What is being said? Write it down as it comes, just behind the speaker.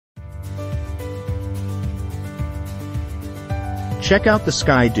Check out the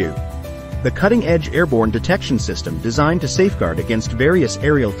Sky-Do, the cutting-edge airborne detection system designed to safeguard against various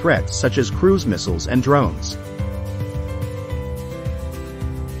aerial threats such as cruise missiles and drones.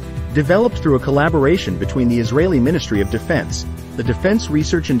 Developed through a collaboration between the Israeli Ministry of Defense, the Defense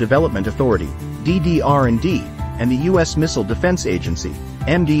Research and Development Authority, DDR&D, and the U.S. Missile Defense Agency,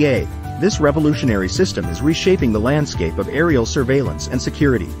 MDA, this revolutionary system is reshaping the landscape of aerial surveillance and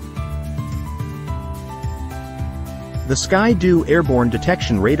security. The Sky-Do airborne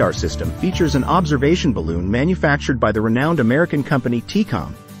detection radar system features an observation balloon manufactured by the renowned American company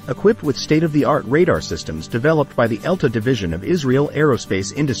TCOM, equipped with state-of-the-art radar systems developed by the ELTA division of Israel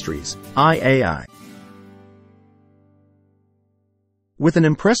Aerospace Industries, IAI. With an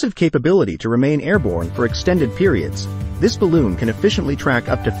impressive capability to remain airborne for extended periods, this balloon can efficiently track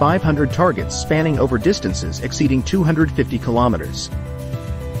up to 500 targets spanning over distances exceeding 250 kilometers.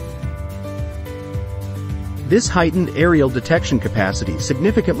 This heightened aerial detection capacity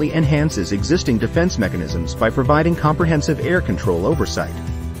significantly enhances existing defense mechanisms by providing comprehensive air control oversight.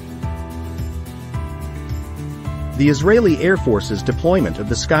 The Israeli Air Force's deployment of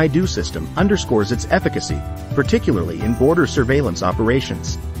the Sky-Do system underscores its efficacy, particularly in border surveillance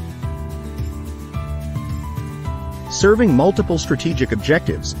operations. Serving multiple strategic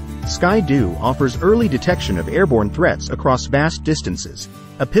objectives, Sky-Do offers early detection of airborne threats across vast distances,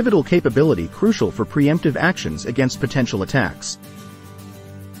 a pivotal capability crucial for preemptive actions against potential attacks.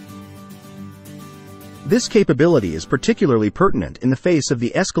 This capability is particularly pertinent in the face of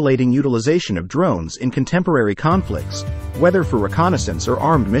the escalating utilization of drones in contemporary conflicts, whether for reconnaissance or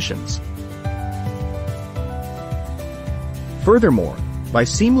armed missions. Furthermore, by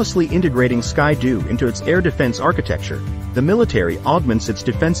seamlessly integrating Sky-Do into its air defense architecture, the military augments its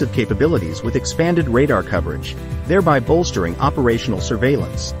defensive capabilities with expanded radar coverage, thereby bolstering operational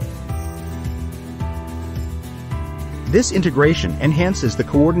surveillance. This integration enhances the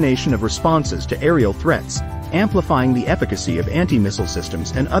coordination of responses to aerial threats, amplifying the efficacy of anti-missile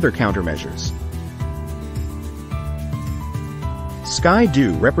systems and other countermeasures.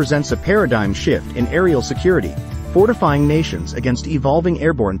 Sky-Do represents a paradigm shift in aerial security, fortifying nations against evolving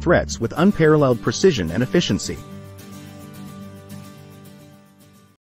airborne threats with unparalleled precision and efficiency.